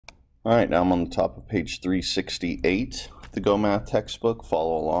All right, now I'm on the top of page 368, the Go Math textbook.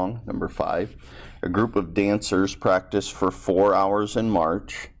 Follow along. Number 5. A group of dancers practice for 4 hours in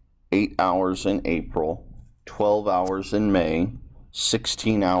March, 8 hours in April, 12 hours in May,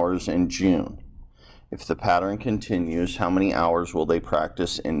 16 hours in June. If the pattern continues, how many hours will they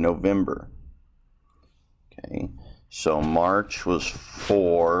practice in November? Okay, so March was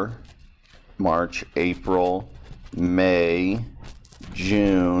 4, March, April, May,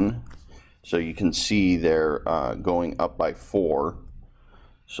 June. So you can see they're going up by 4.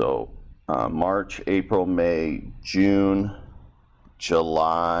 So March, April, May, June,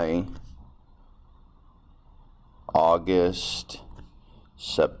 July, August,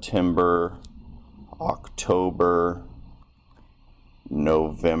 September, October,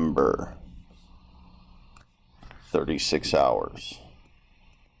 November. 36 hours.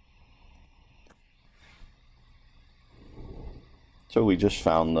 So we just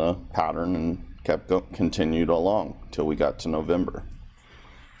found the pattern and continued along until we got to November.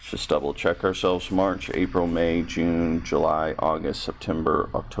 Let's just double check ourselves. March, April, May, June, July, August, September,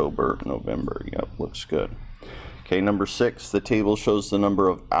 October, November. Yep, looks good. Okay, number 6, the table shows the number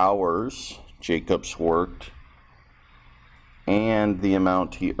of hours Jacobs worked and the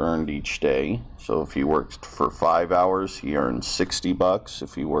amount he earned each day. So if he worked for 5 hours, he earned $60.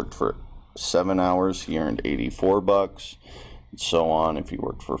 If he worked for 7 hours, he earned $84. And so on. If he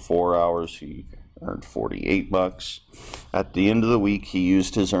worked for 4 hours, he earned $48. At the end of the week, he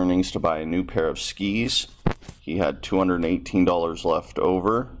used his earnings to buy a new pair of skis. He had $218 left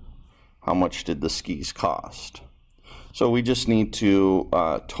over. How much did the skis cost? So we just need to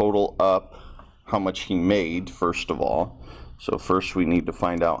total up how much he made, first of all. So first we need to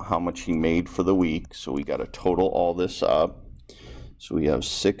find out how much he made for the week. So we got to total all this up. So we have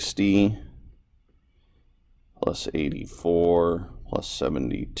 60 plus 84 plus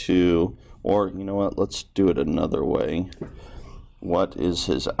 72, or you know what, let's do it another way. What is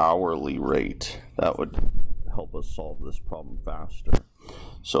his hourly rate? That would help us solve this problem faster.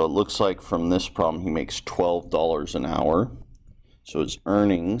 So it looks like from this problem he makes $12 an hour. So his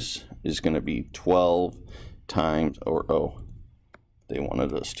earnings is going to be 12 times, they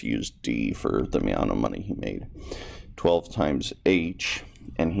wanted us to use D for the amount of money he made. 12 times H,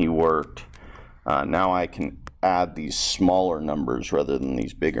 and he worked, now I can add these smaller numbers rather than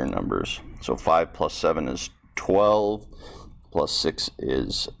these bigger numbers. So 5 plus 7 is 12, plus 6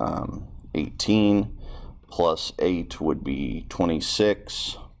 is 18, plus 8 would be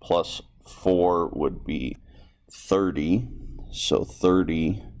 26, plus 4 would be 30. So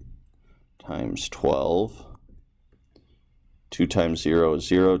 30 times 12. 2 times 0 is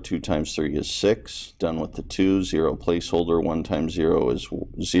 0, 2 times 3 is 6, done with the 2, 0 placeholder, 1 times 0 is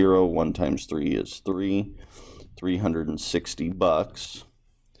 0, 1 times 3 is 3, $360.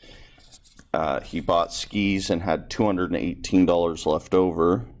 He bought skis and had $218 left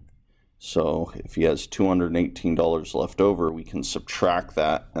over. So if he has $218 left over, we can subtract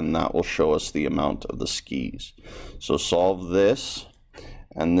that, and that will show us the amount of the skis. So solve this,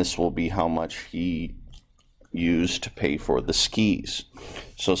 and this will be how much he used to pay for the skis.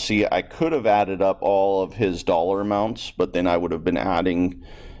 So see, I could have added up all of his dollar amounts, but then I would have been adding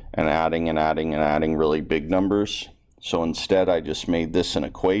and adding and adding and adding really big numbers. So instead I just made this an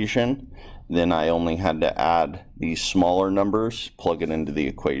equation. Then I only had to add these smaller numbers, plug it into the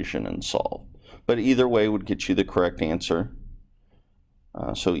equation, and solve. But either way would get you the correct answer.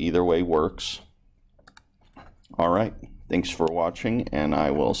 So either way works. All right, thanks for watching, and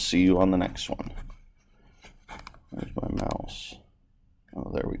I will see you on the next one. Where's my mouse?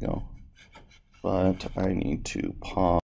 Oh, there we go. But I need to pause.